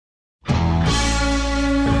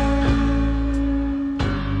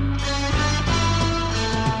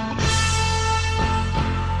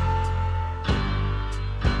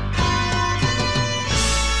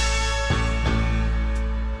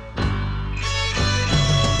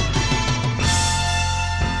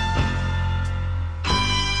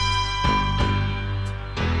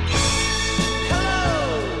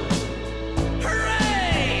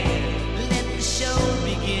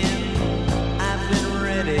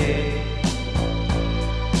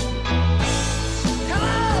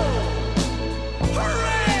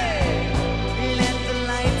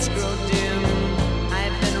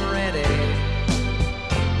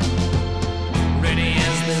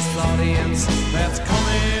that's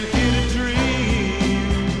coming here to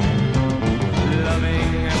dream,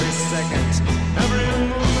 loving every second, every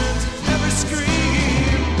moment, every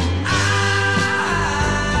scream. I've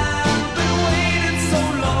been waiting so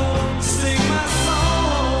long to sing my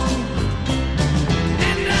song,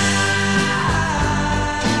 and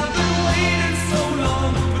I've been waiting so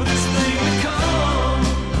long for this thing to come.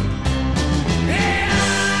 Hey,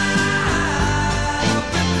 I've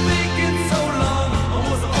been thinking so long I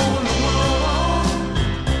was the only one.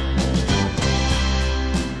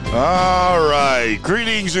 All right.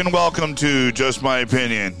 Greetings and welcome to Just My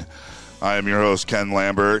Opinion. I am your host, Ken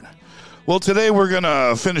Lambert. Well, today we're going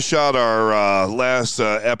to finish out our last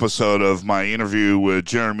episode of my interview with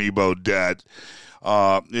Jeremy Beaudet.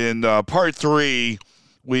 In part 3,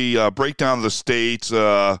 we break down the states.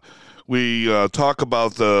 We talk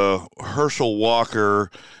about the Herschel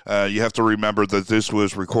Walker. You have to remember that this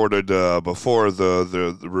was recorded before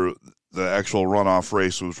the actual runoff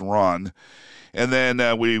race was run. And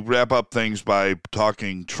then we wrap up things by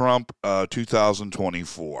talking Trump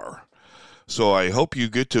 2024. So I hope you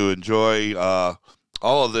get to enjoy all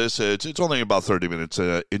of this. It's only about 30 minutes.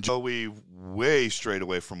 We way straight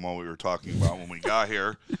away from what we were talking about when we got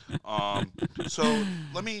here. So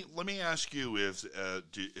let me ask you: is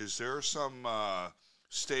there some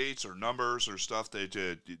states or numbers or stuff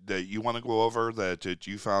that you want to go over that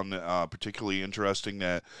you found particularly interesting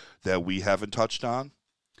that we haven't touched on?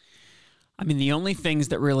 I mean, the only things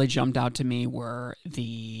that really jumped out to me were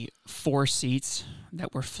the 4 seats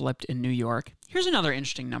that were flipped in New York. Here's another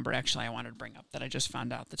interesting number, actually, I wanted to bring up that I just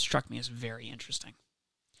found out that struck me as very interesting.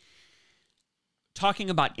 Talking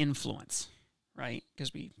about influence, right?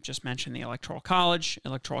 Because we just mentioned the Electoral College.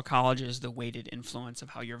 Electoral College is the weighted influence of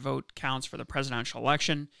how your vote counts for the presidential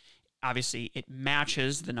election. Obviously, it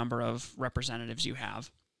matches the number of representatives you have.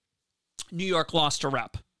 New York lost a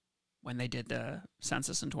rep when they did the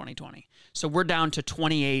census in 2020. So we're down to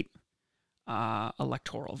 28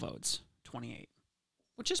 electoral votes, 28,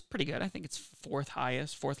 which is pretty good. I think it's 4th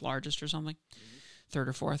highest, 4th largest or something, 3rd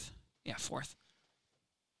or 4th. Yeah, 4th.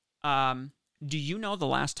 Do you know the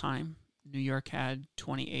last time New York had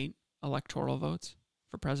 28 electoral votes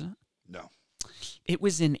for president? No. It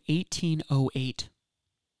was in 1808.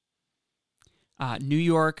 New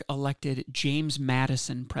York elected James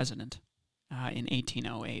Madison president in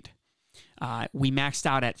 1808. We maxed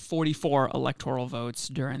out at 44 electoral votes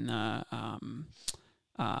during the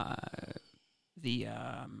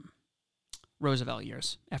Roosevelt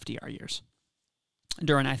years, FDR years.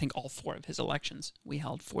 During, I think, all 4 of his elections, we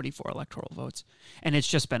held 44 electoral votes. And it's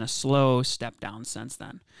just been a slow step down since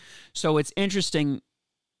then. So it's interesting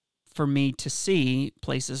for me to see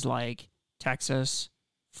places like Texas,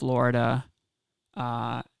 Florida,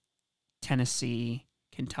 Tennessee,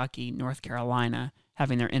 Kentucky, North Carolina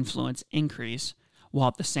having their influence increase, while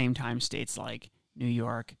at the same time states like New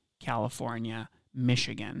York, California,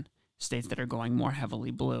 Michigan, states that are going more heavily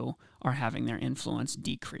blue, are having their influence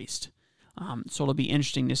decreased. So it'll be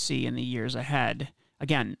interesting to see in the years ahead.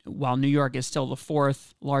 Again, while New York is still the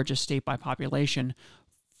 4th largest state by population,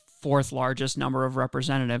 4th largest number of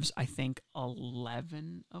representatives, I think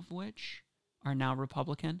 11 of which are now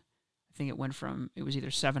Republican. I think it was either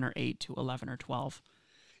 7 or 8 to 11 or 12.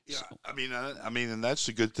 Yeah, so. I mean, and that's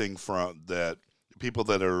the good thing from that. People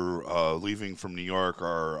that are leaving from New York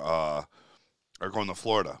are going to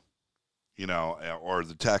Florida, or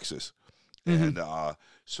the Texas, and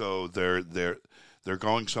so they're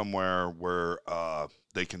going somewhere where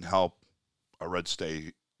they can help a red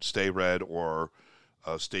state stay red, or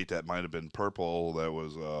a state that might have been purple that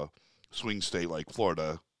was a swing state like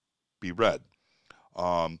Florida be red.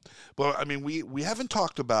 But I mean, we haven't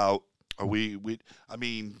talked about. I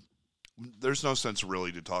mean, there's no sense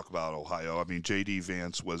really to talk about Ohio. I mean, J.D.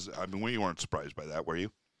 Vance we weren't surprised by that, were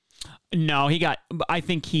you? No, I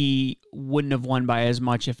think he wouldn't have won by as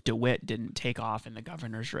much if DeWitt didn't take off in the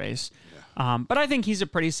governor's race. Yeah. But I think he's a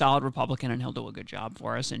pretty solid Republican, and he'll do a good job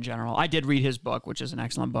for us in general. I did read his book, which is an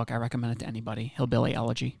excellent book. I recommend it to anybody. Hillbilly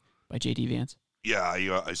Elegy by J.D. Vance. Yeah,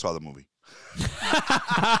 I saw the movie.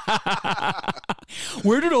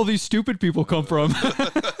 Where did all these stupid people come from?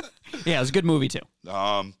 Yeah, it was a good movie, too.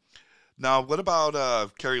 Now, what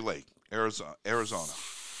about Carrie Lake, Arizona?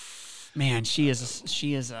 Man, she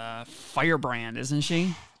is a firebrand, isn't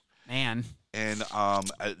she? Man. And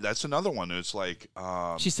that's another one. It's like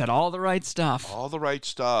she said all the right stuff. All the right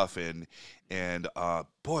stuff, and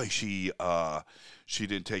boy, she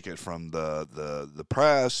didn't take it from the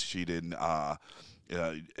press. She didn't.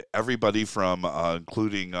 Everybody from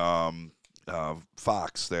including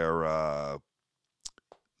Fox, their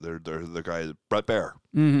the guy Brett Baer.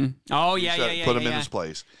 Mm-hmm. Oh yeah. Put him in his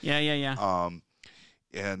place. Yeah.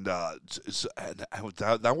 And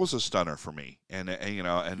that was a stunner for me. And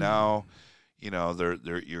now,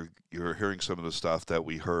 you're hearing some of the stuff that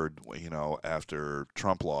we heard, after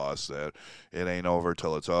Trump lost, that it ain't over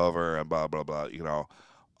till it's over and blah blah blah.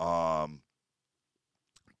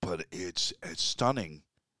 But it's stunning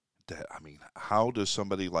that, how does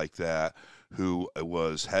somebody like that, who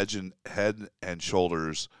was head and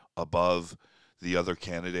shoulders above the other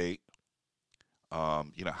candidate, how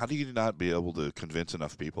do you not be able to convince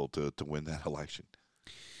enough people to win that election?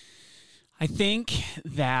 I think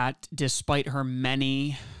that despite her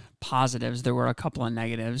many positives, there were a couple of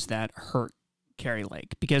negatives that hurt Kari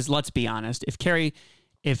Lake. Because let's be honest, if Kari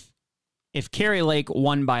Lake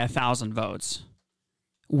won by 1,000 votes,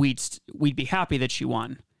 we'd be happy that she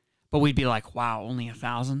won, but we'd be like, wow, only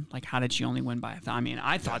 1,000? Like, how did she only win by 1,000?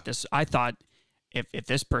 I thought if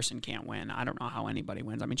this person can't win, I don't know how anybody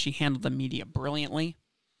wins. She handled the media brilliantly.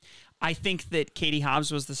 I think that Katie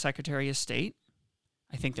Hobbs was the Secretary of State.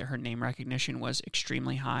 I think that her name recognition was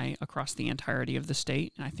extremely high across the entirety of the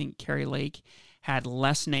state. And I think Kari Lake had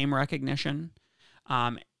less name recognition.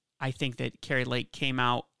 I think that Kari Lake came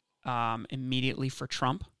out immediately for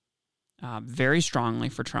Trump, very strongly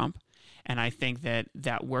for Trump. And I think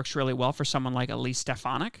that works really well for someone like Elise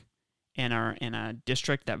Stefanik in a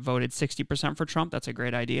district that voted 60% for Trump. That's a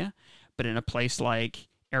great idea. But in a place like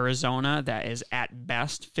Arizona that is at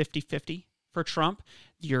best 50-50 for Trump,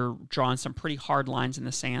 you're drawing some pretty hard lines in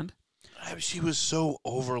the sand. She was so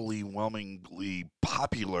overwhelmingly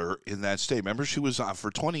popular in that state. Remember, she was on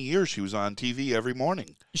for 20 years. She was on TV every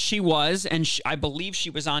morning. She was, and I believe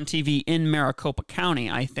she was on TV in Maricopa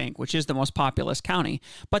County, I think, which is the most populous county.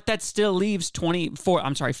 But that still leaves 40 to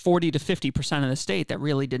 50% of the state that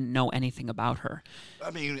really didn't know anything about her.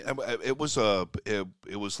 It was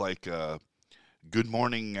like Good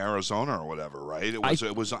Morning Arizona or whatever, right?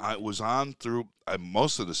 It was on through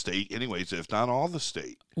most of the state, anyways, if not all the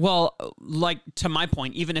state. Well, like, to my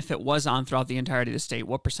point, even if it was on throughout the entirety of the state,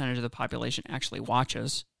 what percentage of the population actually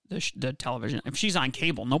watches the television? If she's on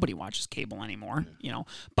cable, nobody watches cable anymore,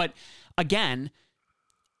 But again,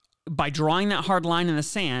 by drawing that hard line in the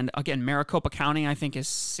sand, again, Maricopa County, I think, is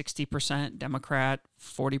 60% Democrat,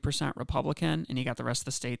 40% Republican, and you got the rest of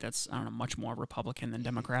the state that's, much more Republican than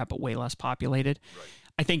Democrat, but way less populated. Right.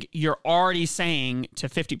 I think you're already saying to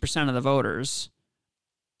 50% of the voters,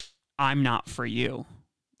 I'm not for you.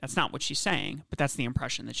 That's not what she's saying, but that's the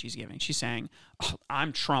impression that she's giving. She's saying,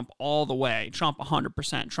 I'm Trump all the way, Trump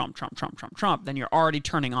 100%, Trump. Then you're already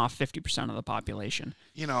turning off 50% of the population.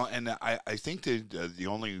 And I think that the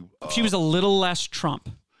only... if she was a little less Trump,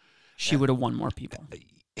 she would have won more people.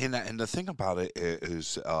 And the thing about it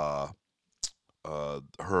is her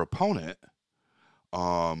opponent...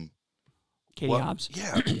 Katie Hobbs?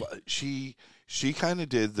 Yeah, she kind of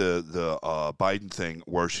did the Biden thing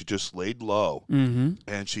where she just laid low, mm-hmm.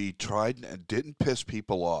 and she tried and didn't piss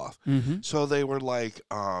people off. Mm-hmm. So they were like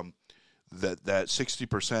that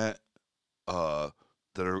 60%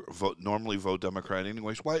 that normally vote Democrat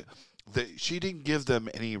anyways. Why? She didn't give them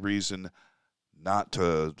any reason not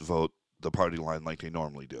to vote the party line like they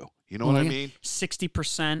normally do. You know what I mean?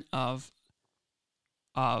 60% of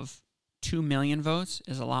 2 million votes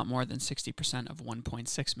is a lot more than 60% of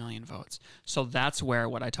 1.6 million votes. So that's where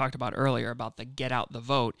what I talked about earlier about the get out the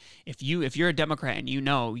vote. If you're a Democrat and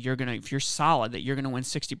if you're solid that you're gonna win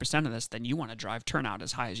 60% of this, then you want to drive turnout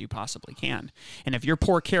as high as you possibly can. And if you're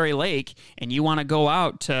poor Kari Lake and you want to go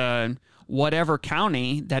out to whatever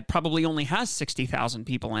county that probably only has 60,000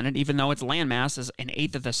 people in it, even though its landmass is an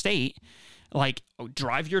eighth of the state,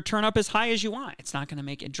 drive your turn up as high as you want. It's not going to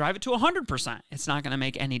make it. Drive it to 100%. It's not going to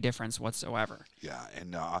make any difference whatsoever. Yeah,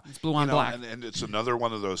 and it's blue on black. And it's another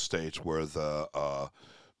one of those states where the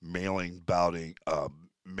mail-in balloting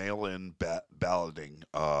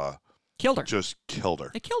killed her. Just killed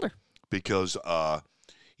her. They killed her because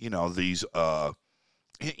these. And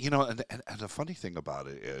the funny thing about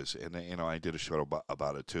it is, and I did a show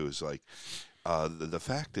about it too, is like the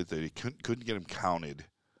fact that they couldn't get them counted.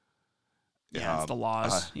 Yeah, it's the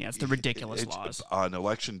laws. It's the ridiculous laws. On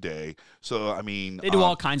election day. So, they do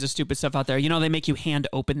all kinds of stupid stuff out there. They make you hand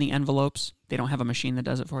open the envelopes. They don't have a machine that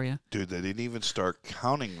does it for you. Dude, they didn't even start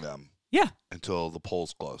counting them. Yeah. Until the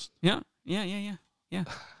polls closed. Yeah. That's...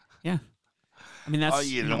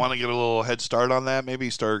 you didn't want to get a little head start on that? Maybe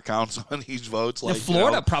start counting some of these votes?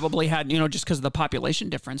 Florida probably had, just because of the population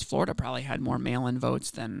difference, Florida probably had more mail-in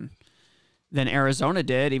votes than than Arizona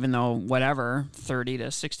did, even though whatever 30 to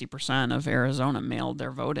 60% of Arizona mailed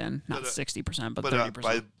their vote in. Not 60%, but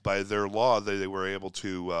 30%. By their law, they were able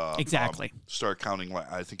to exactly start counting.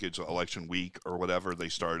 I think it's election week or whatever. They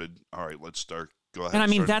started. All right, let's start. Go ahead. And I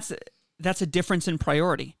mean that's a difference in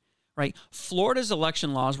priority. Right? Florida's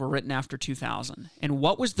election laws were written after 2000. And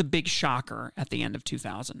what was the big shocker at the end of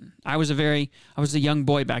 2000? I was a young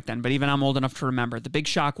boy back then, but even I'm old enough to remember. The big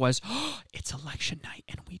shock was, it's election night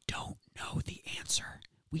and we don't know the answer.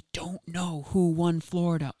 We don't know who won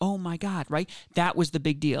Florida. Oh my God, right? That was the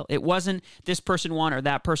big deal. It wasn't this person won or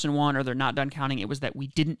that person won or they're not done counting. It was that we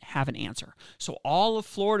didn't have an answer. So all of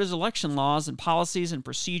Florida's election laws and policies and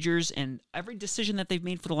procedures and every decision that they've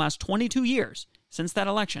made for the last 22 years since that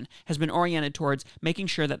election has been oriented towards making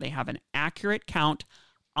sure that they have an accurate count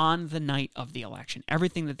on the night of the election,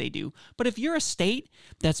 everything that they do. But if you're a state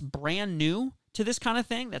that's brand new to this kind of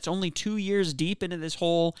thing, that's only 2 years deep into this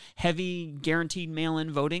whole heavy guaranteed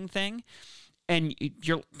mail-in voting thing, and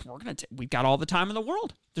we've got all the time in the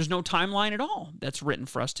world. There's no timeline at all that's written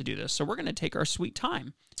for us to do this. So we're going to take our sweet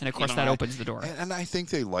time. And of course that opens the door. And I think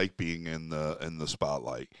they like being in the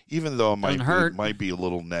spotlight, even though it might be a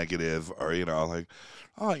little negative or,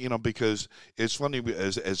 because it's funny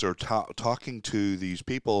as they're talking to these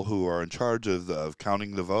people who are in charge of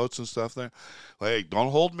counting the votes and stuff there, like, don't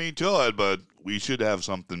hold me to it, but we should have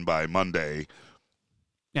something by Monday.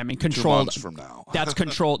 Yeah, I mean, 2 months from now. That's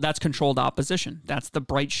controlled opposition. That's the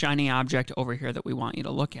bright, shiny object over here that we want you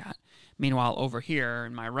to look at. Meanwhile, over here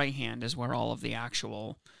in my right hand is where all of the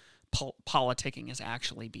actual politicking is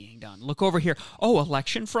actually being done. Look over here. Oh,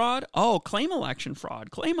 election fraud? Oh, claim election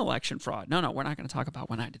fraud. Claim election fraud. No, we're not going to talk about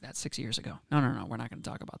when I did that 6 years ago. No, we're not going to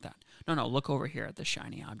talk about that. No, look over here at the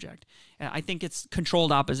shiny object. I think it's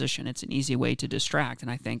controlled opposition. It's an easy way to distract,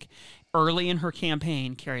 and I think early in her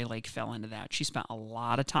campaign, Kari Lake fell into that. She spent a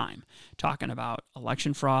lot of time talking about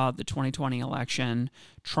election fraud, the 2020 election,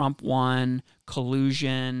 Trump won,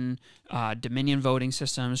 collusion, Dominion voting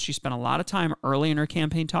systems. She spent a lot of time early in her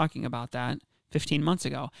campaign talking about that 15 months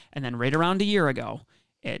ago. And then right around a year ago,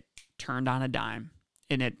 it turned on a dime.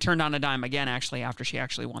 And it turned on a dime again, actually, after she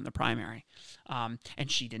actually won the primary. And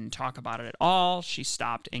she didn't talk about it at all. She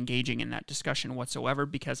stopped engaging in that discussion whatsoever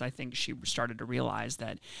because I think she started to realize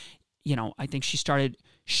that, I think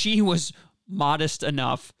she was modest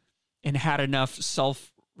enough and had enough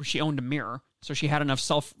she owned a mirror. So she had enough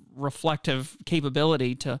self-reflective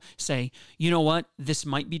capability to say, you know what, this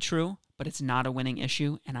might be true, but it's not a winning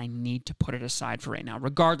issue, and I need to put it aside for right now,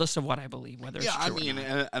 regardless of what I believe, whether it's true or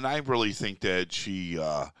not. And I really think that she...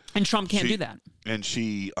 and Trump can't do that. And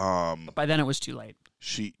she... but by then it was too late.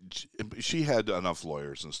 She had enough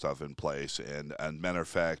lawyers and stuff in place, and matter of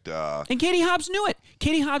fact... and Katie Hobbs knew it.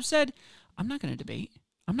 Katie Hobbs said, I'm not going to debate.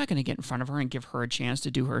 I'm not going to get in front of her and give her a chance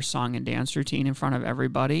to do her song and dance routine in front of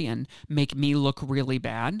everybody and make me look really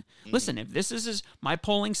bad. Mm-hmm. Listen, if this is my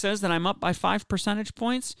polling says that I'm up by 5 percentage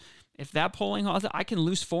points, if that polling, I can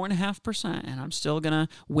lose 4.5%, and I'm still going to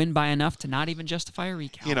win by enough to not even justify a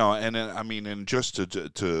recount. And just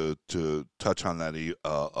to touch on that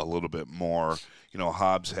a little bit more,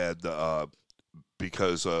 Hobbs had,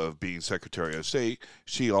 because of being Secretary of State,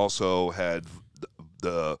 she also had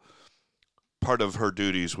the part of her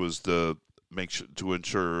duties was to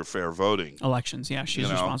ensure fair voting. Elections, yeah. She's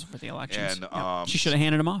responsible for the elections. And she should have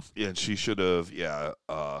handed them off. Yeah, she should have, yeah.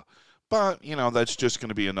 But, that's just going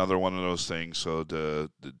to be another one of those things. So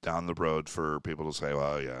down the road for people to say,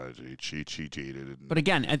 well, yeah, she cheated. But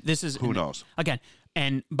again, this is... Who knows? Again,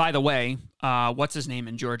 and by the way, what's his name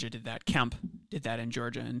in Georgia did that? Kemp did that in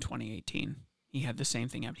Georgia in 2018. He had the same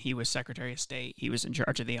thing. He was Secretary of State. He was in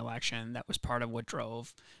charge of the election. That was part of what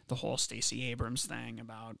drove the whole Stacey Abrams thing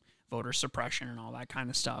about voter suppression and all that kind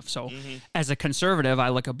of stuff. So as a conservative, I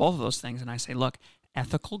look at both of those things and I say, look,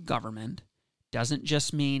 ethical government doesn't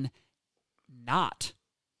just mean not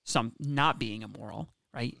being immoral,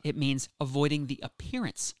 right? It means avoiding the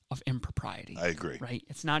appearance of impropriety. I agree. Right?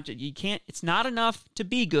 It's not enough to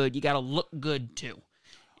be good. You got to look good too.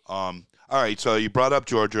 All right, so you brought up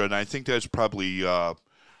Georgia, and I think that's probably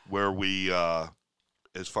where we,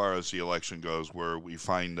 as far as the election goes, where we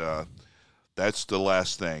find that's the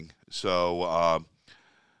last thing. So,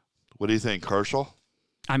 what do you think, Herschel?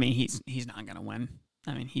 I mean, he's not going to win.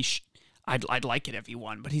 I mean, I'd like it if he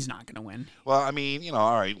won, but he's not going to win. Well, I mean,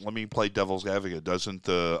 all right, let me play devil's advocate. Doesn't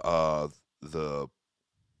the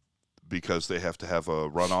because they have to have a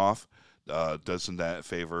runoff, doesn't that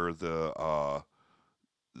favor the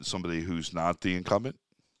somebody who's not the incumbent?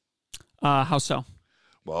 How so?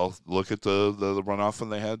 Well, look at the runoff when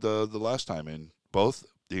they had the last time, and both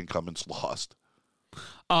the incumbents lost.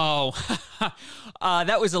 Oh,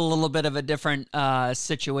 that was a little bit of a different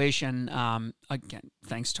situation. Again,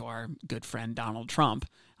 thanks to our good friend Donald Trump.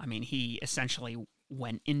 I mean, he essentially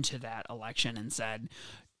went into that election and said,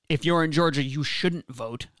 if you're in Georgia, you shouldn't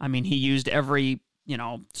vote. I mean, he used every,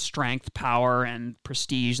 strength, power, and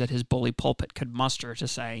prestige that his bully pulpit could muster to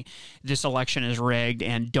say this election is rigged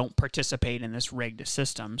and don't participate in this rigged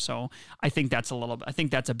system. So I think that's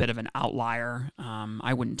a bit of an outlier.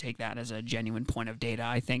 I wouldn't take that as a genuine point of data.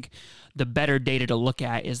 I think the better data to look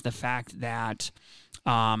at is the fact that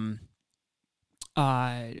Brian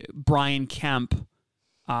Kemp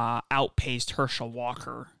outpaced Herschel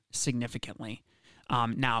Walker significantly.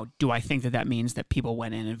 Now, do I think that means that people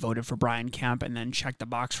went in and voted for Brian Kemp and then checked the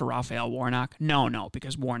box for Raphael Warnock? No,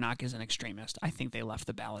 because Warnock is an extremist. I think they left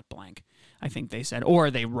the ballot blank. I think they said, or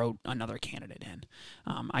they wrote another candidate in.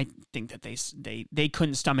 I think that they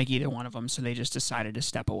couldn't stomach either one of them, so they just decided to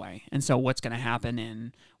step away. And so what's going to happen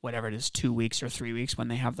in whatever it is, 2 weeks or 3 weeks when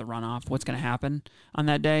they have the runoff? What's going to happen on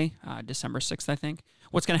that day? December 6th, I think.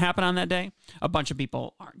 What's going to happen on that day? A bunch of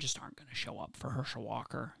people aren't going to show up for Herschel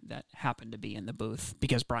Walker that happened to be in the booth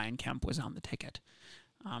because Brian Kemp was on the ticket.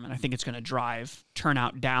 And I think it's going to drive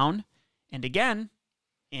turnout down. And again,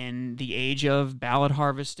 in the age of ballot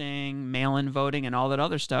harvesting, mail-in voting, and all that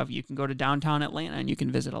other stuff, you can go to downtown Atlanta and you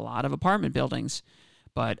can visit a lot of apartment buildings.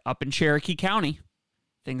 But up in Cherokee County,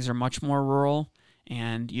 things are much more rural,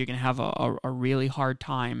 and you're going to have a really hard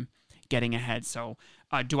time getting ahead. So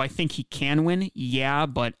do I think he can win? Yeah,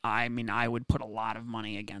 but I mean, I would put a lot of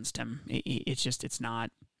money against him. It's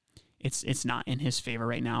not in his favor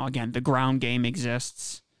right now. Again, the ground game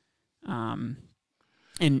exists in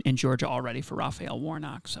Georgia already for Raphael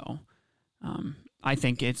Warnock. So I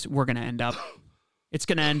think it's going to end up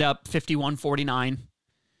 51-49.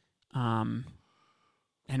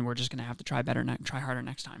 And we're just going to have to try harder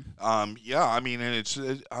next time. Yeah, I mean, and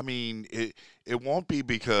it won't be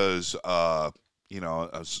because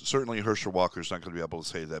certainly Herschel Walker's not going to be able to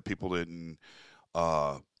say that people didn't,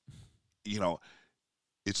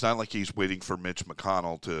 it's not like he's waiting for Mitch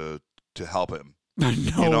McConnell to help him.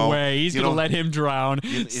 No way. He's going to let him drown.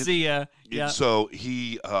 See ya. Yeah. So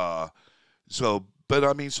but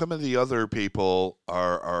I mean, some of the other people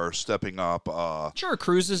are stepping up. Sure,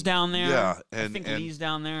 Cruz is down there. Yeah, I think Lee's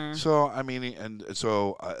down there. So I mean, and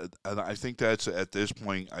I think that's at this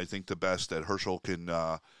point, I think the best that Herschel can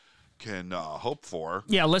hope for.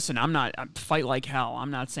 Yeah, listen, I fight like hell.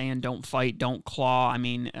 I'm not saying don't fight, don't claw. I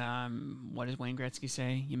mean, what does Wayne Gretzky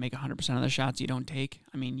say? You make 100% of the shots you don't take.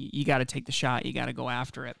 I mean, you got to take the shot. You got to go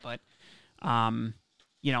after it. But,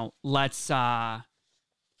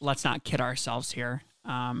 let's not kid ourselves here.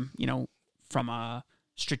 From a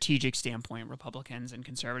strategic standpoint, Republicans and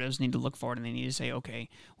conservatives need to look forward and they need to say, okay,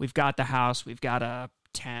 we've got the House, we've got a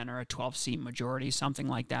 10 or a 12 seat majority, something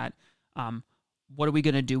like that. What are we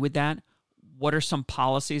going to do with that? What are some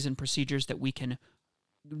policies and procedures that we can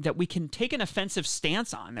take an offensive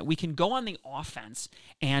stance on, that we can go on the offense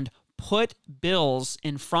and put bills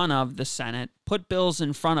in front of the Senate, put bills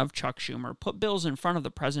in front of Chuck Schumer, put bills in front of the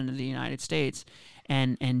President of the United States,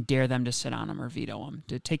 and dare them to sit on them or veto them,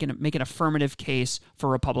 to make an affirmative case for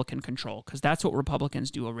Republican control, because that's what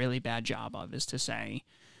Republicans do a really bad job of, is to say,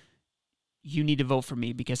 you need to vote for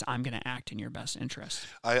me because I'm going to act in your best interest.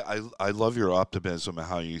 I love your optimism and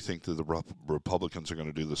how you think that the Republicans are going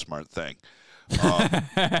to do the smart thing.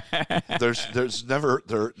 There's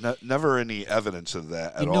never any evidence of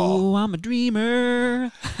that at all. I'm a dreamer.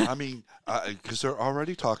 I mean, because they're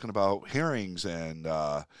already talking about hearings and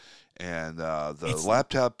the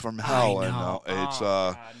laptop from hell,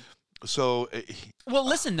 and so. Well,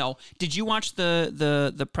 listen though, did you watch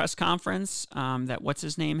the press conference that what's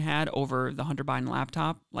his name had over the Hunter Biden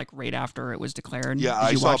laptop, like right after it was declared? Yeah,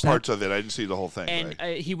 I saw parts of it. I didn't see the whole thing. And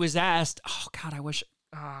he was asked, "Oh God, I wish."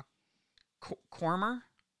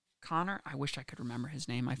 Connor, I wish I could remember his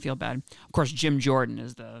name. I feel bad. Of course, Jim Jordan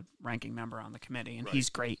is the ranking member on the committee, and he's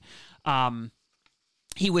great.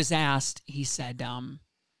 He was asked, he said,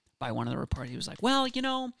 by one of the reporters, he was like, well,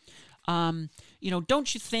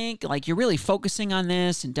 don't you think, like, you're really focusing on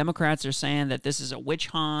this, and Democrats are saying that this is a witch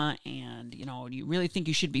hunt, and, do you really think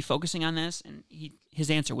you should be focusing on this? And his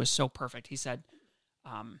answer was so perfect. He said,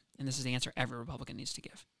 and this is the answer every Republican needs to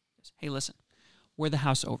give. He goes, hey, listen, we're the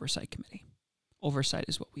House Oversight Committee. Oversight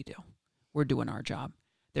is what we do. We're doing our job.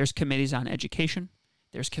 There's committees on education.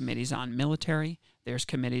 There's committees on military. There's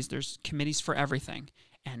committees for everything.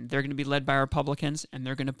 And they're going to be led by Republicans, and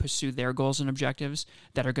they're going to pursue their goals and objectives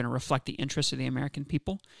that are going to reflect the interests of the American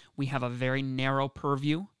people. We have a very narrow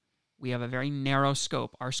purview. We have a very narrow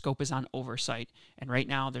scope. Our scope is on oversight. And right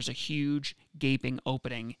now, there's a huge gaping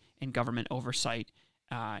opening in government oversight,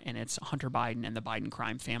 and it's Hunter Biden and the Biden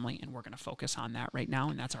crime family, and we're going to focus on that right now,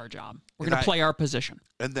 and that's our job. We're going to play our position.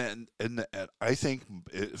 And I think,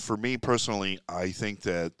 for me personally, I think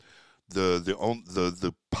that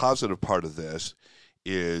the positive part of this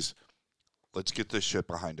is, let's get this shit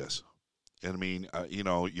behind us. And I mean,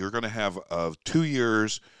 you're going to have 2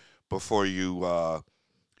 years before you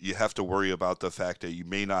have to worry about the fact that you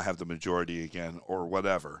may not have the majority again or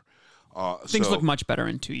whatever. Things look much better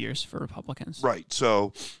in 2 years for Republicans. Right.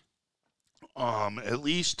 So at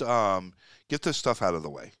least get this stuff out of the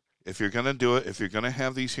way. If you're going to do it, if you're going to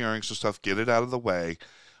have these hearings and stuff, get it out of the way,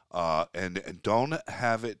 and don't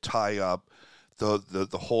have it tie up the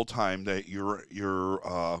whole time that you're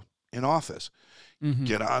in office. Mm-hmm.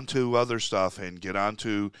 Get on to other stuff and get on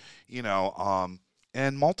to, and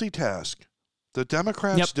multitask. The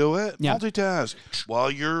Democrats do it. Yep. Multitask.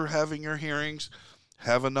 While you're having your hearings,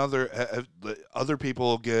 have other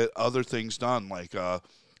people get other things done. Like,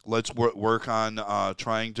 let's work on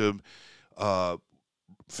trying to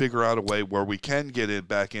figure out a way where we can get it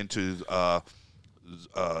back into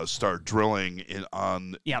start drilling in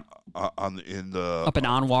the up in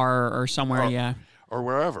Anwar or somewhere, or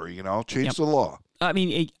wherever, change the law. I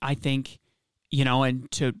mean, I think,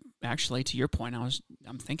 and to your point,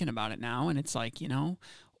 I'm thinking about it now, and it's like,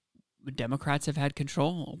 Democrats have had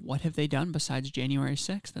control. What have they done besides January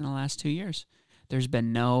 6th in the last 2 years? There's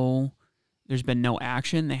been no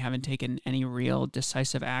action. They haven't taken any real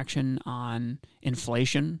decisive action on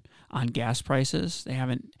inflation, on gas prices. They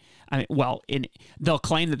haven't. They'll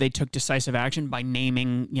claim that they took decisive action by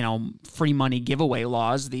naming, free money giveaway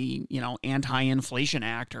laws, the, Anti-Inflation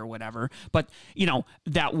Act or whatever. But,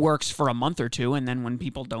 that works for a month or two. And then when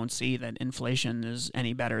people don't see that inflation is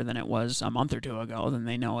any better than it was a month or two ago, then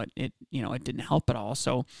they know it didn't help at all.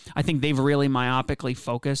 So I think they've really myopically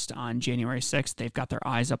focused on January 6th. They've got their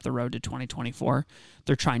eyes up the road to 2024.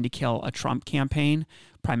 They're trying to kill a Trump campaign,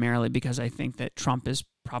 primarily because I think that Trump is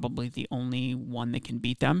probably the only one that can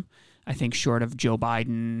beat them. I think short of Joe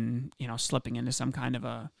Biden, slipping into some kind of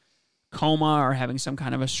a coma or having some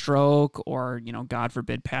kind of a stroke or, God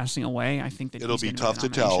forbid, passing away, I think that it'll be tough to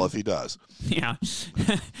tell if he does. Yeah.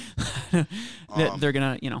 They're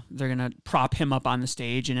gonna prop him up on the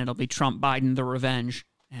stage and it'll be Trump Biden the Revenge,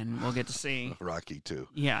 and we'll get to see Rocky too.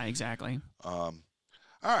 Yeah, exactly. All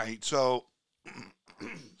right, so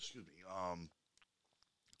excuse me.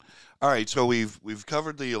 All right, so we've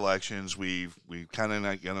covered the elections. We've kind of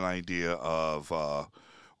got an idea of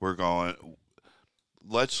we're going.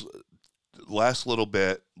 Last little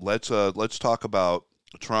bit. Let's talk about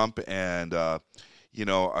Trump and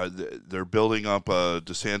they're building up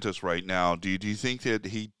DeSantis right now. Do you think that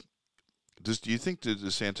do you think that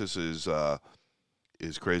DeSantis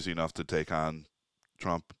is crazy enough to take on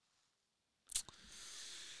Trump?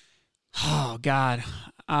 Oh God.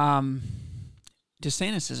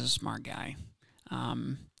 DeSantis is a smart guy,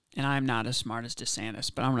 and I'm not as smart as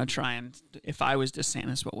DeSantis, but I'm going to try and, if I was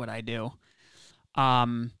DeSantis, what would I do? If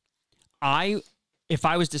I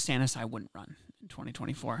was DeSantis, I wouldn't run in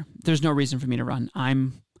 2024. There's no reason for me to run.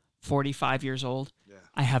 I'm 45 years old. Yeah.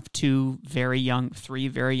 I have three very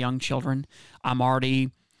young children. I'm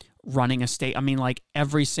already running a state. I mean, like,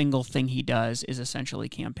 every single thing he does is essentially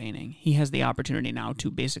campaigning. He has the opportunity now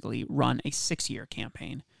to basically run a 6-year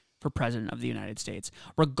campaign for president of the United States,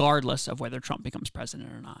 regardless of whether Trump becomes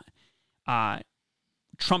president or not.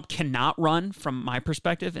 Trump cannot run, from my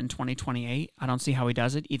perspective, in 2028. I don't see how he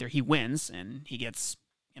does it. Either he wins and he gets,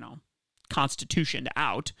 constitutioned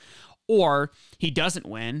out, or he doesn't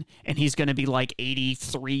win and he's going to be like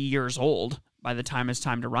 83 years old by the time it's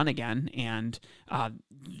time to run again, and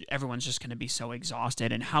everyone's just going to be so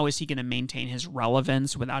exhausted. And how is he going to maintain his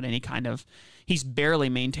relevance without any kind of... He's barely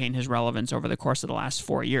maintained his relevance over the course of the last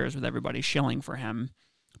 4 years with everybody shilling for him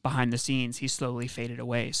behind the scenes. He's slowly faded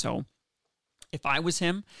away. So if I was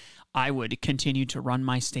him, I would continue to run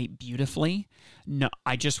my state beautifully. No,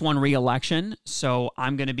 I just won re-election, so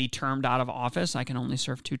I'm going to be termed out of office. I can only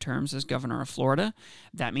serve 2 terms as governor of Florida.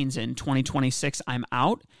 That means in 2026, I'm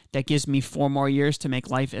out. That gives me 4 more years to make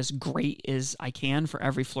life as great as I can for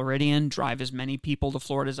every Floridian, drive as many people to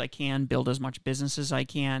Florida as I can, build as much business as I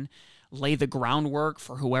can, lay the groundwork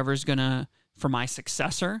for for my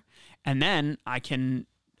successor, and then I can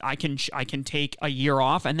take a year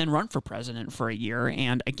off and then run for president for a year.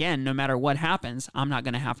 And again, no matter what happens, I'm not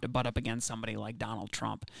going to have to butt up against somebody like Donald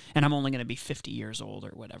Trump. And I'm only going to be 50 years old or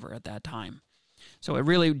whatever at that time. So it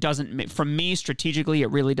really doesn't, from me strategically, it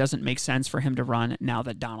really doesn't make sense for him to run now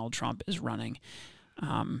that Donald Trump is running.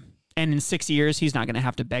 And in 6 years, he's not going to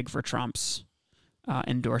have to beg for Trump's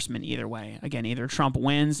endorsement either way. Again, either Trump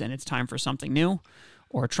wins and it's time for something new,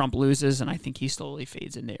 or Trump loses, and I think he slowly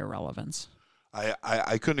fades into irrelevance.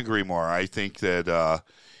 I couldn't agree more. I think that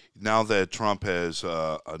now that Trump has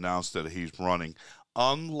announced that he's running,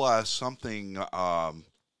 unless something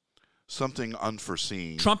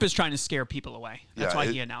unforeseen. Trump is trying to scare people away. That's why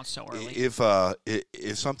he announced so early.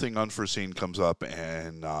 If something unforeseen comes up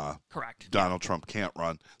and Correct. Donald Trump can't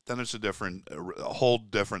run, then it's a whole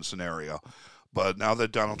different scenario. But now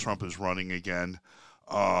that Donald Trump is running again,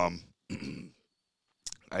 I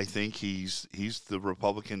think he's the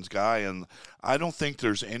Republicans' guy, and I don't think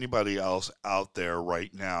there's anybody else out there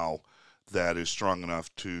right now that is strong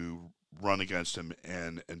enough to run against him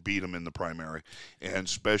and beat him in the primary, and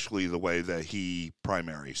especially the way that he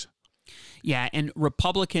primaries. Yeah, and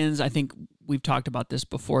Republicans, I think we've talked about this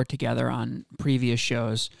before together on previous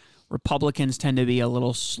shows. Republicans tend to be a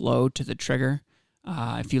little slow to the trigger.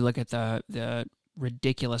 If you look at the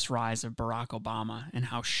ridiculous rise of Barack Obama and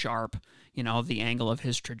how sharp, the angle of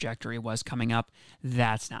his trajectory was coming up,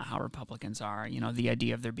 that's not how Republicans are. The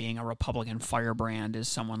idea of there being a Republican firebrand is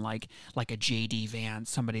someone like a J.D. Vance,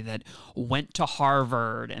 somebody that went to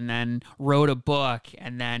Harvard and then wrote a book,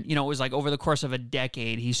 and then, it was like over the course of a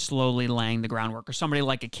decade, he's slowly laying the groundwork. Or somebody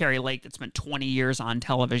like a Carrie Lake that spent 20 years on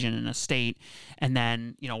television in a state and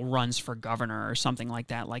then, runs for governor or something like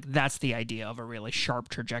that. Like, that's the idea of a really sharp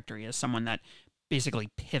trajectory, is someone that basically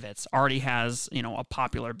pivots, already has, a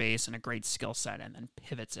popular base and a great skill set, and then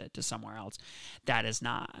pivots it to somewhere else. That's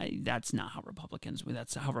not how Republicans,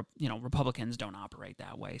 Republicans don't operate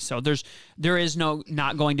that way. So there is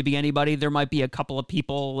not going to be anybody. There might be a couple of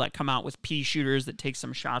people that come out with pea shooters that take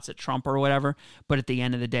some shots at Trump or whatever. But at the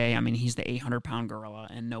end of the day, he's the 800-pound gorilla,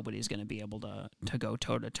 and nobody's going to be able to go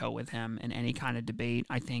toe-to-toe with him in any kind of debate.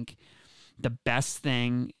 I think the best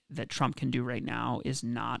thing that Trump can do right now is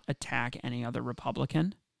not attack any other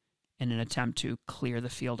Republican in an attempt to clear the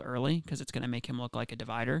field early, because it's going to make him look like a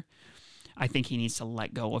divider. I think he needs to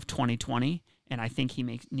let go of 2020, and I think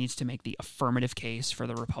he needs to make the affirmative case for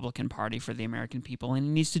the Republican Party, for the American people, and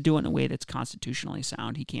he needs to do it in a way that's constitutionally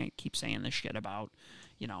sound. He can't keep saying this shit about,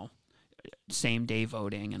 same-day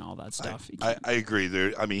voting and all that stuff. I agree.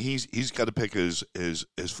 He's got to pick his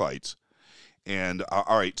fights. And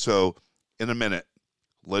all right, so in a minute,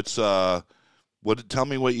 let's tell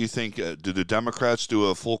me what you think. Do the Democrats do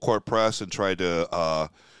a full court press and try to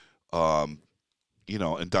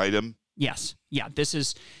indict him? Yes. Yeah, this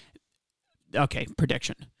is okay,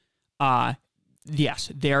 prediction.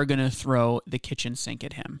 Yes, they're going to throw the kitchen sink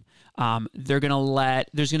at him. They're going to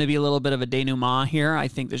there's going to be a little bit of a denouement here. I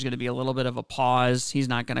think there's going to be a little bit of a pause. He's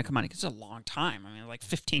not going to come out. It's a long time. Like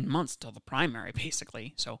 15 months till the primary,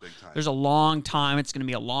 basically. So there's a long time. It's going to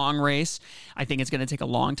be a long race. I think it's going to take a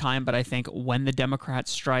long time, but I think when the Democrats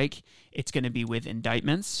strike, it's going to be with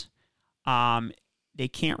indictments. They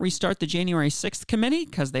can't restart the January 6th committee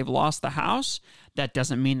because they've lost the House. That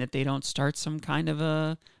doesn't mean that they don't start some kind of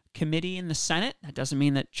a committee in the Senate. That doesn't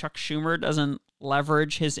mean that Chuck Schumer doesn't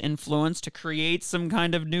leverage his influence to create some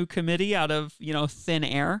kind of new committee out of, thin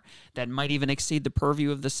air that might even exceed the purview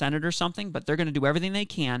of the Senate or something. But they're going to do everything they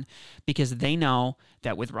can, because they know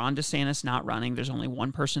that with Ron DeSantis not running, there's only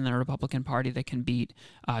one person in the Republican Party that can beat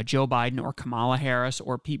Joe Biden or Kamala Harris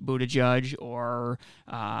or Pete Buttigieg or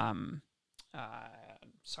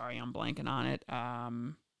sorry, I'm blanking on it.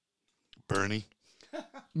 Bernie.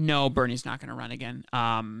 No, Bernie's not going to run again.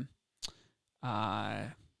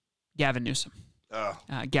 Gavin Newsom.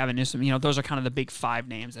 Gavin Newsom. Those are kind of the big five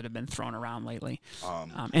names that have been thrown around lately.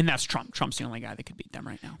 And that's Trump. Trump's the only guy that could beat them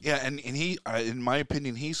right now. Yeah, and he, in my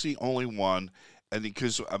opinion, he's the only one. And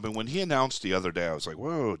because when he announced the other day, I was like,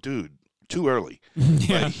 "Whoa, dude, too early."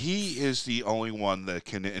 Yeah. But he is the only one that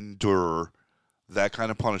can endure that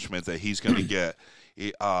kind of punishment that he's going to get.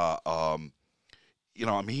 He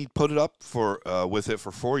put it up with it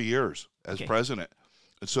for 4 years as president.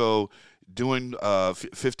 And so doing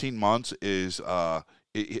 15 months is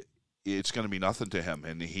it's going to be nothing to him,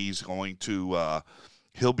 and he's going to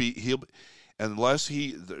unless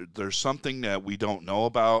there's something that we don't know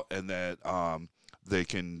about, and that they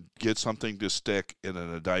can get something to stick in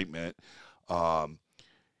an indictment. I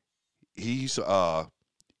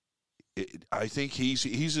think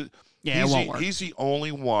he's the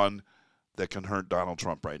only one that can hurt Donald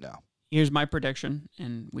Trump right now. Here's my prediction,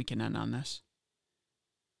 and we can end on this.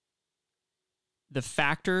 The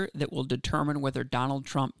factor that will determine whether Donald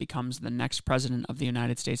Trump becomes the next president of the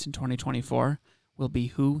United States in 2024 will be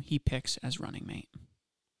who he picks as running mate.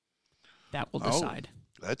 That will decide.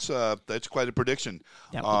 That's quite a prediction.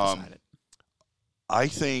 That will decide it. I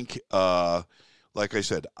think, like I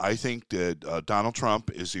said, I think that Donald Trump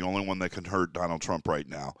is the only one that can hurt Donald Trump right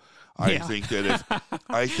now. I Yeah. think that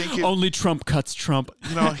if Only Trump cuts Trump.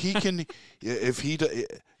 he can, if he,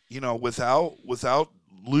 without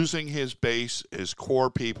losing his base, his core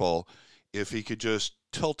people, if he could just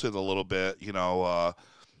tilt it a little bit,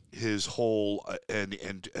 his whole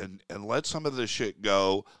and let some of this shit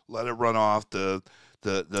go, let it run off. The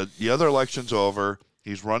other election's over.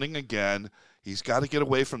 He's running again. He's got to get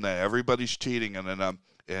away from that. Everybody's cheating, and then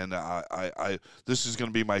I this is going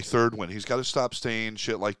to be my third one. He's got to stop saying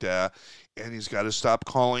shit like that, and he's got to stop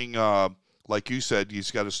calling, like you said,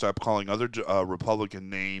 he's got to stop calling other Republican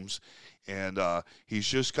names, and he's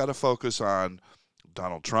just got to focus on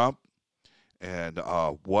Donald Trump and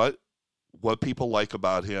what people like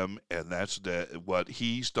about him, and that's what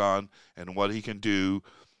he's done and what he can do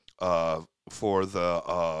for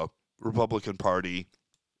the Republican Party,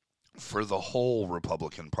 for the whole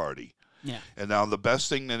Republican Party. Yeah. And now the best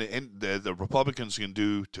thing that the Republicans can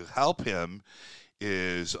do to help him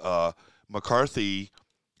is McCarthy,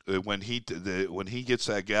 when he gets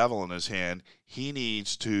that gavel in his hand, he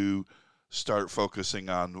needs to start focusing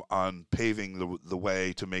on paving the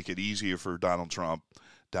way to make it easier for Donald Trump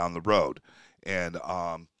down the road. And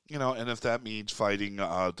and if that means fighting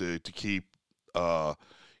to keep them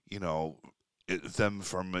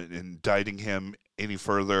from indicting him any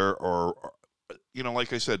further, or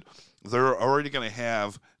like I said, they're already going to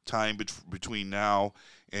have time between now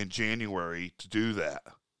and January to do that.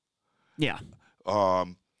 Yeah.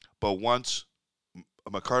 But once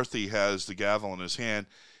McCarthy has the gavel in his hand,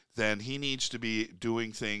 then he needs to be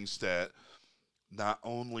doing things that not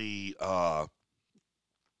only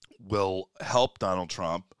will help Donald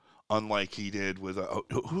Trump, unlike he did with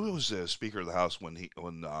who was the Speaker of the House when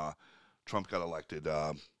Trump got elected?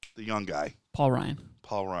 The young guy, Paul Ryan,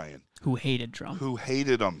 who hated Trump, who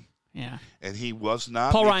hated him. Yeah. And he was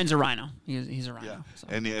not. Paul Ryan's a rhino. He's a rhino. Yeah. So.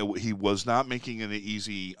 And he was not making it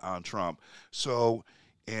easy on Trump. So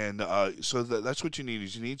that's what you need,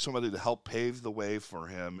 is you need somebody to help pave the way for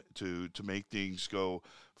him to make things go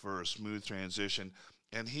for a smooth transition.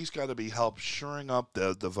 And he's got to be help shoring up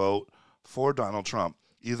the vote for Donald Trump.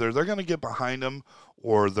 Either they're going to get behind him,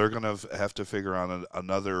 or they're going to have to figure out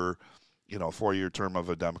another 4-year term of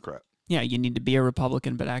a Democrat. Yeah, you need to be a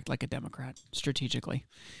Republican but act like a Democrat strategically.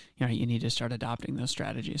 You need to start adopting those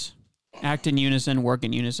strategies. Act in unison, work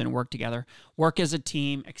together. Work as a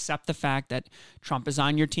team. Accept the fact that Trump is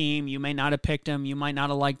on your team. You may not have picked him. You might not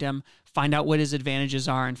have liked him. Find out what his advantages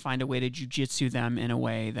are and find a way to jiu-jitsu them in a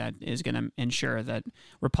way that is going to ensure that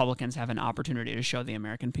Republicans have an opportunity to show the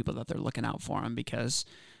American people that they're looking out for them, because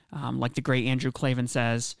like the great Andrew Klavan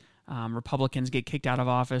says, Republicans get kicked out of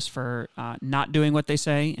office for not doing what they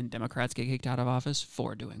say, and Democrats get kicked out of office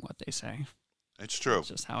for doing what they say. It's true. It's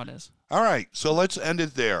just how it is. All right, so let's end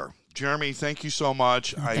it there. Jeremy, thank you so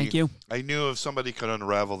much. Thank you. I knew if somebody could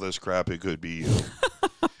unravel this crap, it could be you.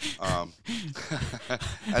 And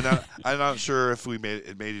I'm not sure if we made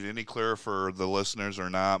it any clearer for the listeners or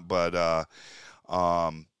not, but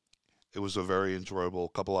it was a very enjoyable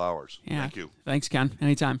couple hours. Yeah. Thank you. Thanks, Ken.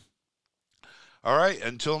 Anytime. All right,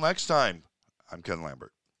 until next time, I'm Ken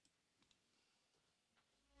Lambert.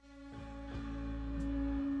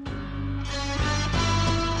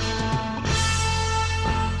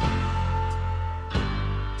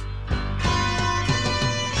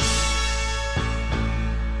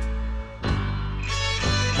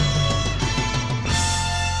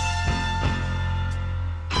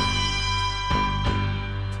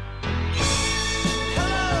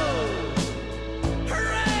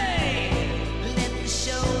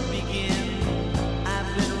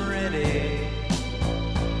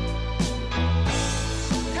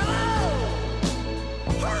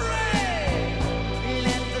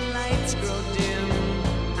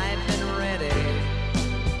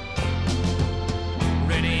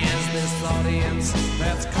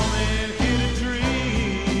 That's coming.